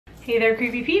Hey there,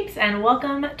 creepy peeps, and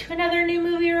welcome to another new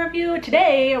movie review.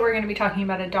 Today we're going to be talking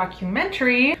about a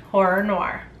documentary, horror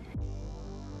noir.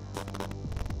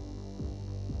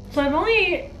 So I've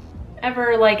only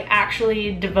ever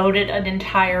actually devoted an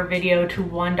entire video to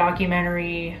one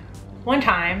documentary one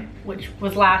time, which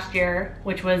was last year,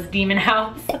 which was Demon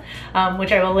House,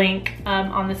 which I will link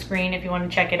on the screen if you want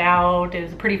to check it out. It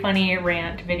was a pretty funny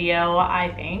rant video,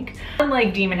 I think.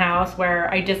 Unlike Demon House,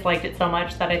 where I disliked it so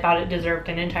much that I thought it deserved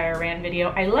an entire rant video,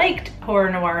 I liked horror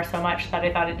noir so much that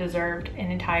I thought it deserved an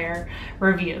entire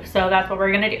review. So that's what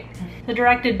we're gonna do. So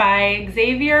directed by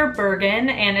Xavier Bergen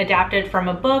and adapted from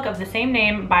a book of the same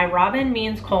name by Robin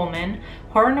Means Coleman,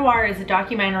 Horror Noire is a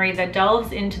documentary that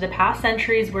delves into the past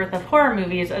century's worth of horror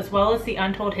movies as well as the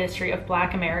untold history of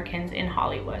Black Americans in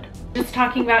Hollywood. Just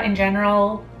talking about in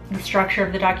general the structure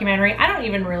of the documentary, I don't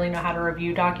even really know how to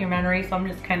review documentaries, so I'm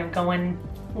just kind of going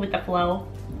with the flow.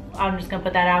 I'm just gonna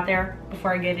put that out there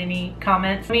before I get any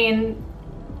comments. I mean,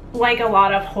 like a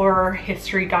lot of horror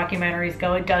history documentaries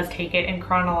go, it does take it in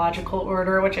chronological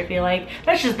order, which I feel like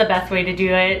that's just the best way to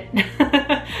do it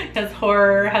because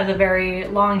horror has a very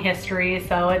long history,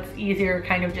 so it's easier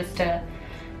kind of just to,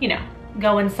 you know,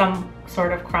 go in some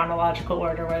sort of chronological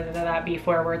order, whether that be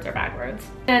forwards or backwards.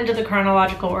 And to the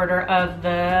chronological order of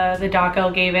the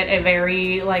doco gave it a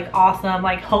very awesome,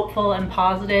 hopeful and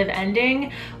positive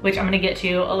ending, which I'm gonna get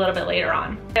to a little bit later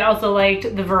on. I also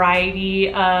liked the variety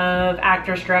of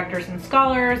actors, directors, and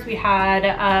scholars we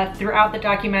had throughout the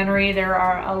documentary. There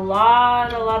are a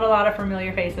lot of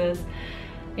familiar faces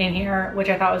in here, which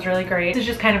I thought was really great. This is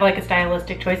just kind of like a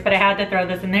stylistic choice, but I had to throw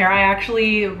this in there. I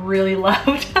actually really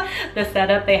loved the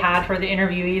setup they had for the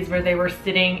interviewees where they were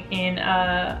sitting in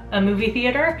a movie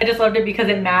theater. I just loved it because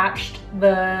it matched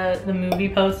the movie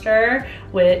poster,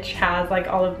 which has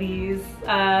all of these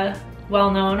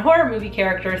well-known horror movie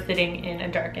characters sitting in a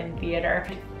darkened theater.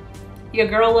 Your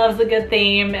girl loves a good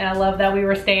theme, and I love that we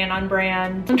were staying on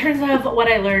brand. In terms of what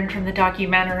I learned from the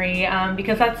documentary,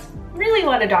 because that's really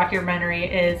what a documentary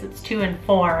is, it's to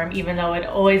inform, even though it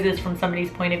always is from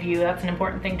somebody's point of view. That's an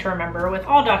important thing to remember with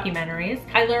all documentaries.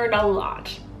 I learned a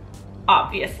lot,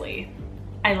 obviously.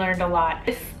 I learned a lot.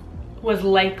 This was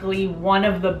likely one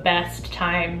of the best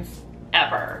times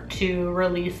ever to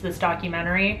release this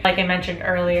documentary. Like I mentioned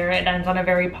earlier, it ends on a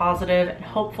very positive and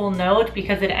hopeful note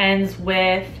because it ends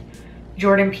with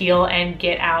Jordan Peele and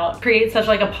Get Out. Creates such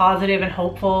a positive and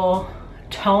hopeful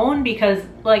tone because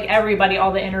everybody,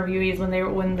 all the interviewees,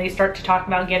 when they start to talk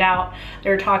about Get Out,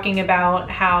 they're talking about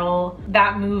how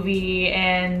that movie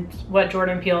and what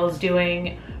Jordan Peele is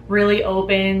doing really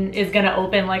is gonna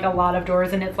open a lot of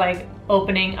doors, and it's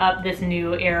opening up this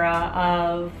new era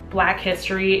of Black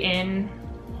history in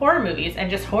horror movies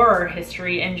and just horror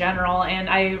history in general. And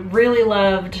I really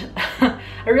loved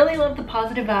I really loved the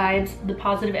positive vibes, the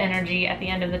positive energy at the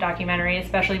end of the documentary,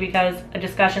 especially because a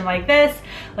discussion like this,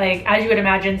 as you would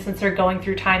imagine, since they're going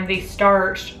through time, they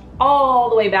start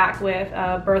all the way back with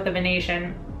Birth of a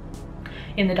Nation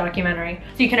in the documentary.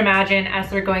 So you can imagine as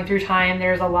they're going through time,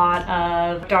 there's a lot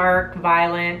of dark,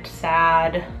 violent,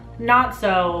 sad, not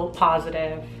so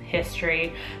positive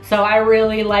history. So I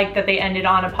really like that they ended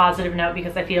on a positive note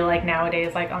because I feel like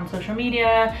nowadays, on social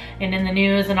media and in the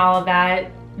news and all of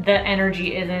that, the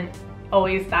energy isn't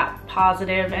always that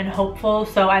positive and hopeful.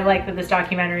 So I like that this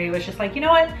documentary was just you know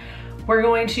what? We're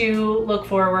going to look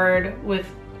forward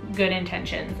with good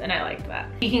intentions, and I liked that.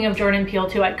 Speaking of Jordan Peele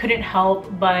too, I couldn't help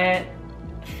but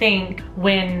think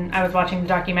when I was watching the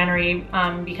documentary,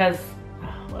 because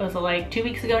was it 2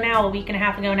 weeks ago now, a week and a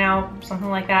half ago now, something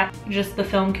like that. Just the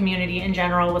film community in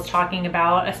general was talking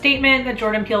about a statement that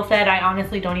Jordan Peele said. I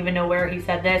honestly don't even know where he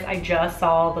said this. I just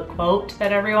saw the quote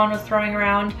that everyone was throwing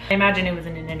around. I imagine it was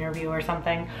in an interview or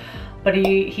something. But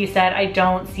he said, "I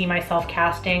don't see myself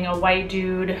casting a white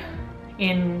dude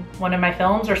in one of my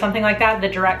films," or something like that. The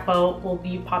direct quote will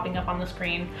be popping up on the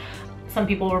screen. Some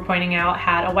people were pointing out,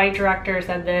 had a white director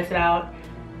said this about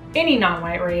any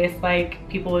non-white race,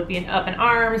 people would be up in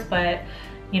arms, but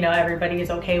everybody is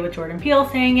okay with Jordan Peele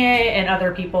saying it, and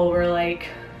other people were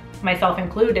myself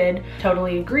included,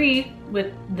 totally agree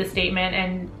with the statement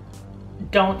and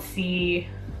don't see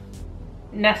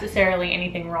necessarily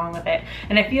anything wrong with it.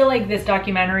 And I feel like this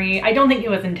documentary, I don't think it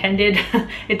was intended,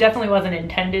 it definitely wasn't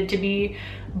intended to be,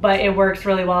 but it works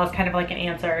really well as kind of an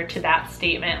answer to that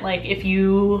statement. If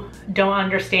you don't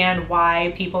understand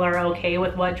why people are okay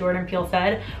with what Jordan Peele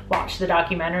said, watch the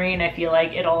documentary, and I feel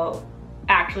like it'll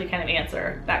actually kind of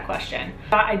answer that question.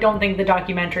 I don't think the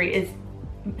documentary is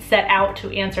set out to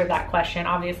answer that question.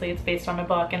 Obviously it's based on a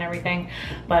book and everything,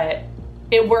 but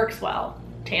it works well.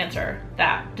 to answer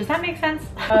that. Does that make sense?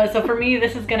 So for me,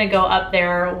 this is gonna go up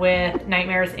there with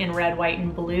Nightmares in Red, White,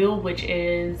 and Blue, which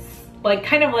is like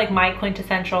kind of like my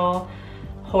quintessential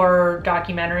horror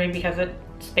documentary because it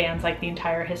spans like the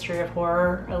entire history of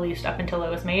horror, at least up until it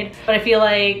was made. But I feel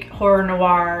like Horror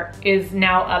Noire is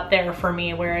now up there for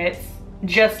me, where it's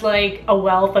just like a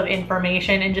wealth of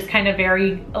information and just kind of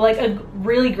very, like a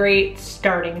really great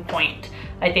starting point,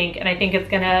 I think. And I think it's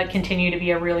gonna continue to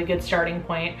be a really good starting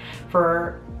point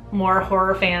for more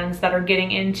horror fans that are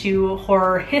getting into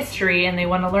horror history and they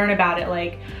want to learn about it.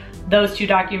 Like those two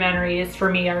documentaries for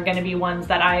me are gonna be ones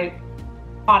that I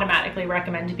automatically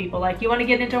recommend to people. Like, you want to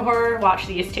get into horror, watch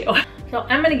these two. So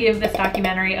I'm gonna give this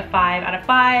documentary a 5 out of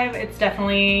 5. It's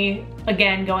definitely,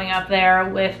 again, going up there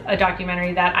with a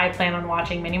documentary that I plan on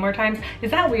watching many more times.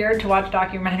 Is that weird to watch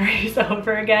documentaries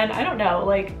over again? I don't know.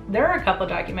 Like, there are a couple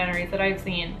of documentaries that I've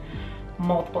seen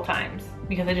multiple times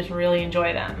because I just really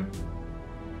enjoy them.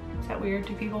 Is that weird?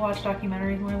 Do people watch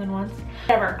documentaries more than once?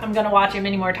 Whatever, I'm gonna watch it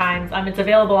many more times. It's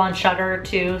available on Shudder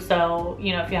too, so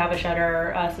you know, if you have a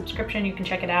Shudder subscription, you can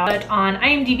check it out. But on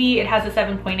IMDb, it has a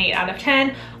 7.8 out of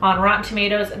 10. On Rotten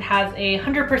Tomatoes, it has a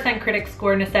 100% critic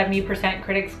score and a 70%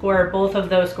 critic score. Both of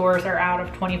those scores are out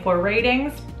of 24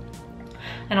 ratings.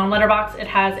 And on Letterboxd, it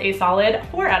has a solid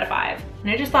 4 out of 5. And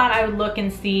I just thought I would look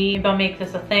and see, maybe I'll make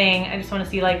this a thing. I just wanna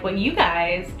see like what you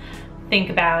guys think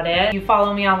about it. If you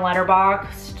follow me on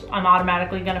Letterboxd, I'm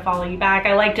automatically gonna follow you back.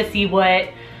 I like to see what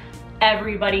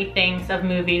everybody thinks of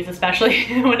movies, especially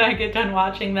when I get done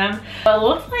watching them. But it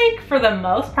looks like for the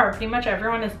most part, pretty much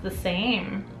everyone is the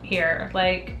same here.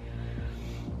 Like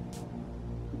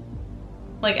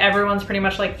everyone's pretty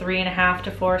much like 3.5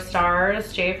 to 4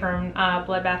 stars. Jay from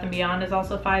Blood Bath & Beyond is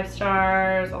also 5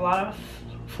 stars. A lot of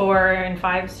 4 and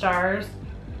 5 stars.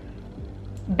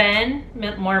 Ben,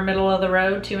 more middle of the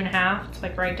road, 2.5. It's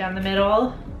like right down the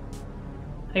middle.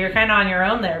 You're kind of on your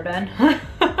own there, Ben.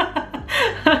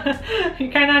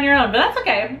 You're kind of on your own, but that's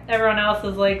okay. Everyone else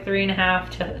is like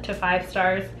 3.5 to 5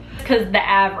 stars. Because the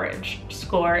average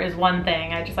score is one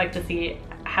thing. I just like to see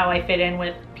how I fit in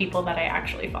with people that I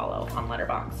actually follow on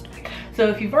Letterboxd. So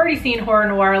if you've already seen Horror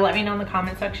Noire, let me know in the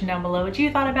comment section down below what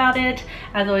you thought about it.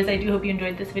 As always, I do hope you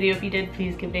enjoyed this video. If you did,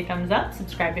 please give it a thumbs up.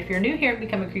 Subscribe if you're new here.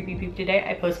 Become a Creepy Poop today.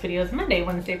 I post videos Monday,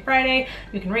 Wednesday, Friday.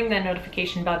 You can ring that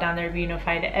notification bell down there to be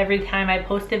notified every time I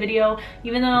post a video,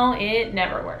 even though it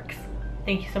never works.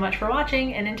 Thank you so much for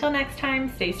watching, and until next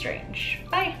time, stay strange.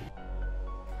 Bye.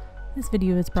 This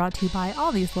video is brought to you by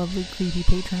all these lovely creepy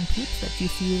patron peeps that you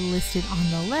see listed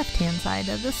on the left-hand side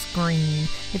of the screen.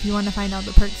 If you want to find out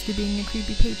the perks to being a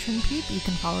creepy patron peep, you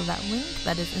can follow that link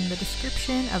that is in the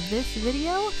description of this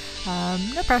video.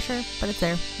 No pressure, but it's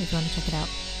there if you want to check it out.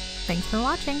 Thanks for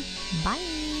watching.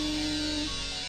 Bye!